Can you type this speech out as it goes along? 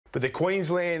But the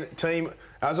Queensland team,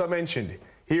 as I mentioned,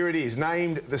 here it is,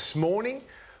 named this morning.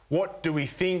 What do we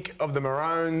think of the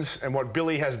Maroons and what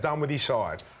Billy has done with his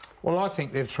side? Well, I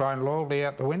think they've thrown loyalty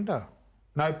out the window.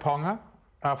 No Ponga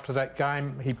after that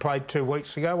game he played 2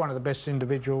 weeks ago, one of the best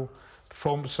individual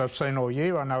performances I've seen all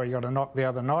year. I know he got a knock the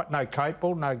other night. No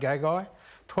Capel, no Gagai.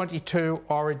 22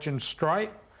 Origin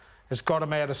straight has got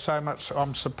him out of so much.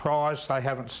 I'm surprised they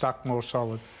haven't stuck more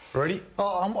solid. Ready?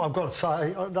 Oh, I've got to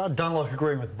say, I don't like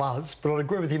agreeing with Buzz, but I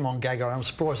agree with him on Gagai. I'm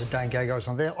surprised that Dane Gagai's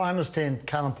not there. I understand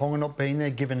Kalyn Ponga not being there,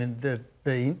 given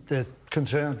the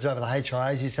concerns over the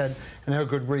HIAs he's had and how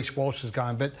good Reece Walsh is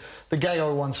going. But the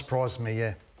Gagai one surprised me,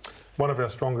 yeah. One of our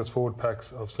strongest forward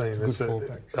packs I've seen.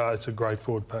 It's a great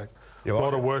forward pack. A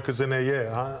lot of workers in there,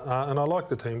 yeah. And I like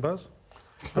the team, Buzz.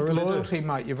 Really loyalty,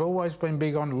 mate. You've always been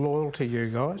big on loyalty, you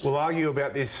guys. We'll argue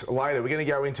about this later. We're going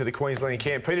to go into the Queensland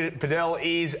camp. Peter Padell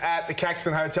is at the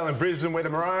Caxton Hotel in Brisbane, where the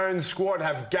Maroons squad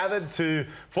have gathered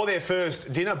for their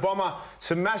first dinner. Bomber,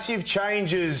 some massive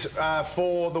changes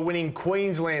for the winning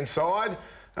Queensland side.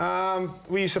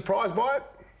 Were you surprised by it?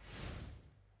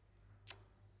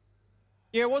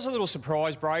 Yeah, I was a little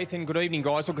surprised, Braith, and good evening,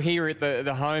 guys. Look, here at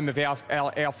the home of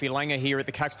Alfie Langer here at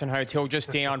the Caxton Hotel,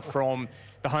 just down from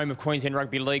the home of Queensland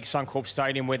Rugby League, Suncorp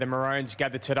Stadium, where the Maroons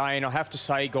gathered today. And I have to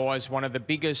say, guys, one of the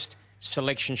biggest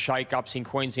selection shake-ups in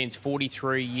Queensland's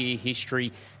 43-year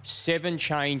history. 7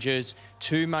 changes,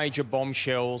 2 major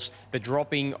bombshells, the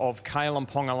dropping of Kalyn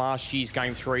Ponga, last year's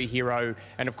Game 3 hero,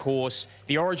 and of course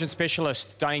the Origin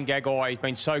specialist Dane Gagai has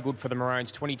been so good for the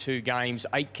Maroons. 22 games,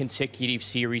 8 consecutive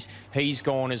series. He's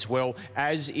gone as well,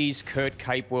 as is Kurt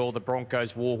Capewell, the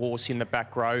Broncos warhorse in the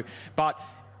back row. But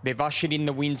they've ushered in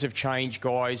the winds of change,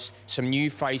 guys. Some new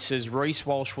faces. Reece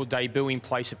Walsh will debut in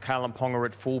place of Kalyn Ponga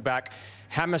at fullback.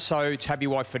 Hamiso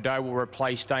Tabuai-Fidow will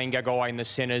replace Dane Gagai in the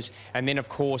centres. And then, of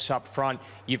course, up front,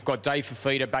 you've got Dave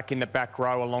Fifita back in the back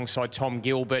row alongside Tom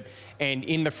Gilbert. And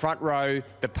in the front row,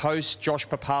 the post-Josh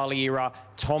Papali era,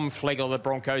 Tom Flegler, the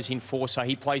Broncos enforcer.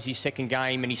 He plays his second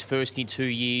game and his first in 2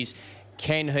 years.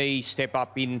 Can he step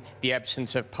up in the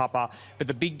absence of Papa? But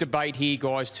the big debate here,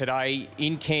 guys, today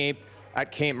in camp, at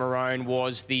Camp Maroon,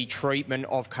 was the treatment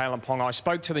of Kalyn Ponga. I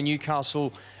spoke to the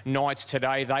Newcastle Knights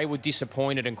today. They were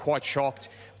disappointed and quite shocked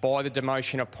by the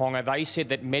demotion of Ponga. They said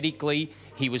that medically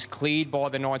he was cleared by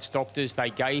the Knights doctors. They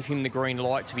gave him the green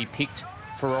light to be picked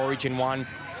for Origin 1.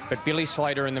 But Billy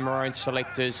Slater and the Maroon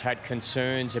selectors had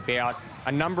concerns about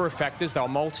a number of factors. They were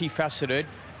multifaceted,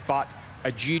 but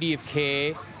a duty of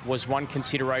care was one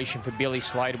consideration for Billy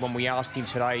Slater. When we asked him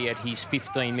today at his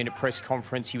 15-minute press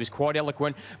conference, he was quite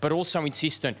eloquent, but also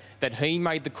insistent that he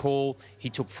made the call, he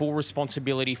took full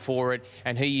responsibility for it,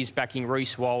 and he is backing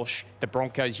Reece Walsh, the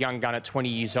Broncos' young gun at 20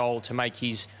 years old, to make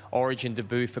his Origin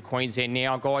debut for Queensland.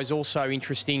 Now, guys, also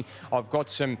interesting, I've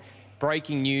got some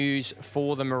breaking news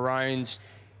for the Maroons.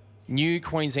 New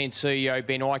Queensland CEO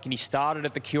Ben Ikin, he started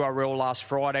at the QRL last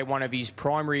Friday. One of his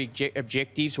primary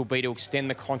objectives will be to extend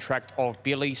the contract of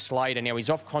Billy Slater. Now, he's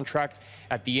off contract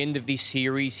at the end of this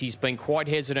series. He's been quite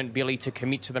hesitant, Billy, to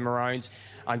commit to the Maroons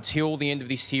until the end of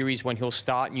this series when he'll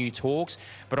start new talks.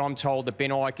 But I'm told that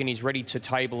Ben Ikin is ready to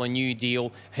table a new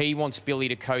deal. He wants Billy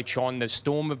to coach on. The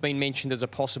Storm have been mentioned as a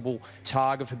possible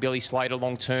target for Billy Slater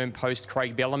long-term post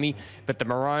Craig Bellamy. But the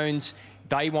Maroons,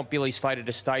 they want Billy Slater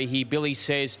to stay here. Billy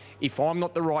says, if I'm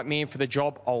not the right man for the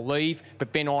job, I'll leave.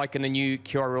 But Ben Ikin, the new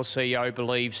QRL CEO,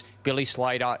 believes Billy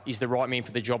Slater is the right man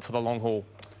for the job for the long haul.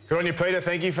 Good on you, Peter.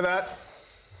 Thank you for that.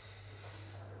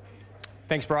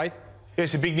 Thanks, Braith.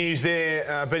 Yes, the big news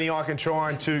there. Benny Ikin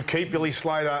trying to keep Billy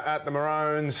Slater at the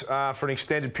Maroons for an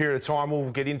extended period of time. We'll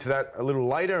get into that a little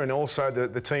later, and also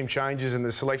the team changes and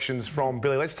the selections from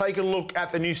Billy. Let's take a look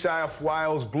at the New South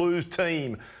Wales Blues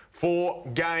team for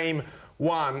Game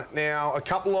 1. Now, a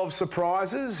couple of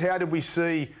surprises. How did we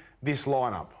see this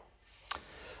lineup?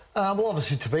 Well,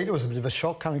 obviously, Tavita was a bit of a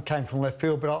shock, came from left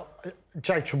field, but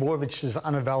Jake Trebojevich's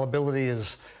unavailability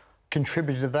has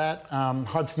contributed to that.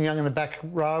 Hudson Young in the back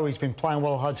row, he's been playing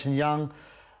well, Hudson Young.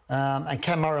 And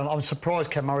Cam Murray, I'm surprised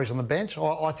Cam Murray's on the bench.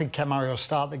 I think Cam Murray will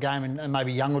start the game and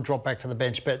maybe Young will drop back to the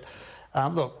bench. But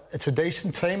look, it's a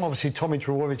decent team. Obviously, Tommy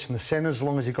Trbojevic in the centres, as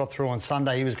long as he got through on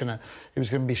Sunday, he was going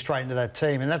to be straight into that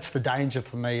team. And that's the danger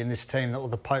for me in this team, or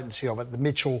the potency of it. The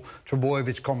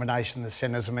Mitchell-Trbojevic combination in the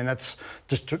centres, I mean, that's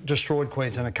destroyed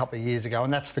Queensland a couple of years ago,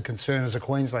 and that's the concern as a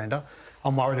Queenslander.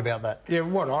 I'm worried about that. Yeah,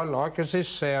 what I like is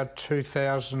this our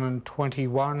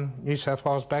 2021 New South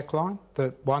Wales backline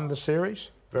that won the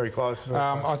series. Very close.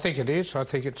 I think it is. I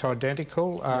think it's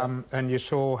identical. And you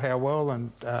saw how well,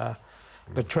 and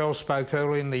Latrell spoke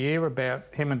early in the year about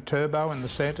him and Turbo and the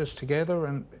centres together.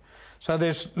 And so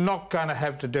there's not going to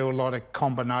have to do a lot of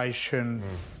combination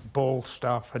ball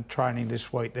stuff had training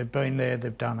this week. They've been there,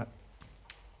 they've done it.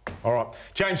 All right.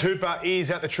 James Hooper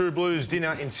is at the True Blues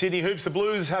dinner in Sydney. Hoops, the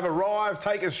Blues have arrived.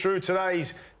 Take us through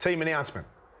today's team announcement.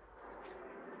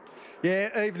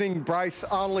 Yeah, evening, Braith.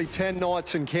 Only 10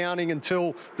 nights and counting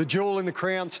until the jewel in the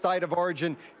crown, State of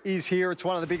Origin, is here. It's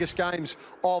one of the biggest games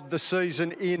of the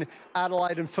season in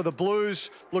Adelaide. And for the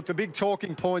Blues, look, the big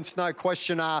talking points, no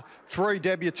question, are 3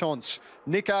 debutants.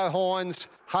 Nicho Hynes,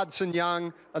 Hudson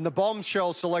Young, and the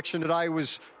bombshell selection today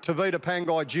was Tavita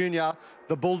Pangai Jr.,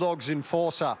 the Bulldogs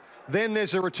enforcer. Then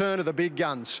there's a return of the big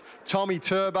guns. Tommy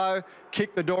Turbo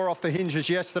kicked the door off the hinges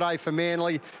yesterday for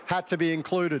Manly, had to be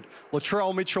included.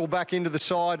 Latrell Mitchell back into the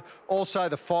side, also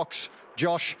the Fox,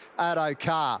 Josh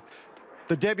Addo-Carr.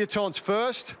 The debutants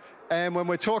first, and when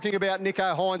we're talking about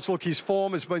Nicho Hynes, look, his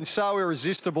form has been so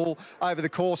irresistible over the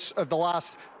course of the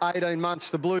last 18 months.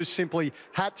 The Blues simply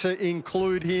had to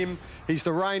include him. He's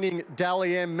the reigning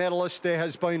Dally M medalist. There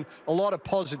has been a lot of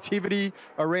positivity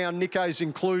around Nicho's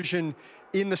inclusion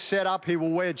in the setup. He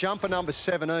will wear jumper number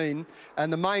 17,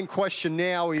 and the main question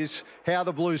now is how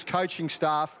the Blues coaching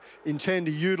staff intend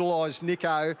to utilise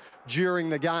Nicho during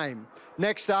the game.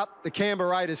 Next up, the Canberra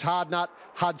Raiders hard nut,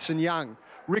 Hudson Young.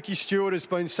 Ricky Stewart has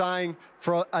been saying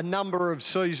for a number of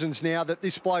seasons now that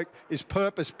this bloke is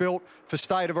purpose-built for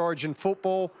State of Origin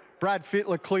football. Brad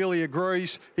Fittler clearly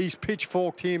agrees. He's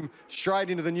pitchforked him straight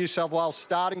into the New South Wales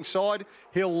starting side.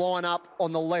 He'll line up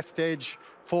on the left edge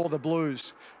for the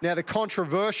Blues. Now, the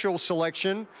controversial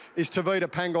selection is Tavita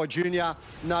Pangai Jr.,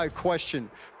 no question.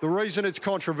 The reason it's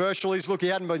controversial is, look, he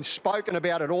hadn't been spoken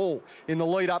about at all in the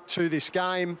lead up to this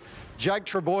game. Jake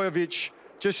Trbojevic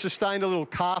just sustained a little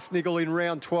calf niggle in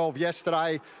round 12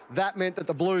 yesterday. That meant that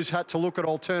the Blues had to look at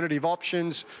alternative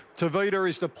options. Tavita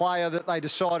is the player that they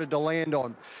decided to land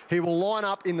on. He will line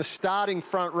up in the starting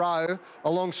front row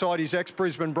alongside his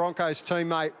ex-Brisbane Broncos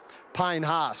teammate, Payne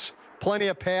Haas. Plenty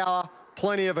of power,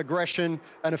 plenty of aggression,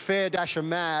 and a fair dash of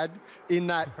mad in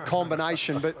that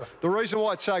combination. But the reason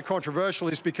why it's so controversial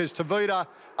is because Tavita,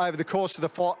 over the course of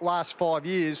the last 5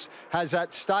 years, has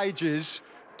at stages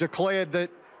declared that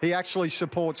he actually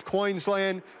supports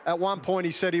Queensland. At one point,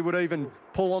 he said he would even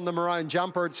pull on the maroon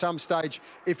jumper at some stage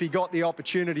if he got the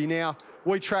opportunity. Now,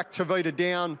 we tracked Tavita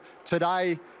down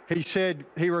today. He said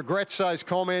he regrets those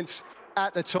comments.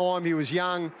 At the time, he was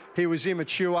young, he was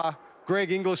immature.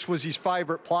 Greg Inglis was his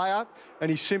favourite player, and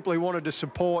he simply wanted to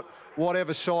support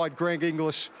whatever side Greg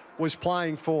Inglis was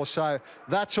playing for. So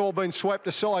that's all been swept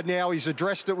aside now. He's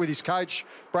addressed it with his coach,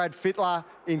 Brad Fittler,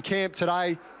 in camp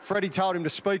today. Freddie told him to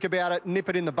speak about it, nip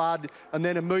it in the bud, and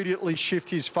then immediately shift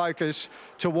his focus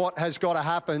to what has got to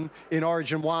happen in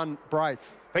Origin 1,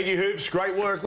 Braith. Thank you, Hoops. Great work.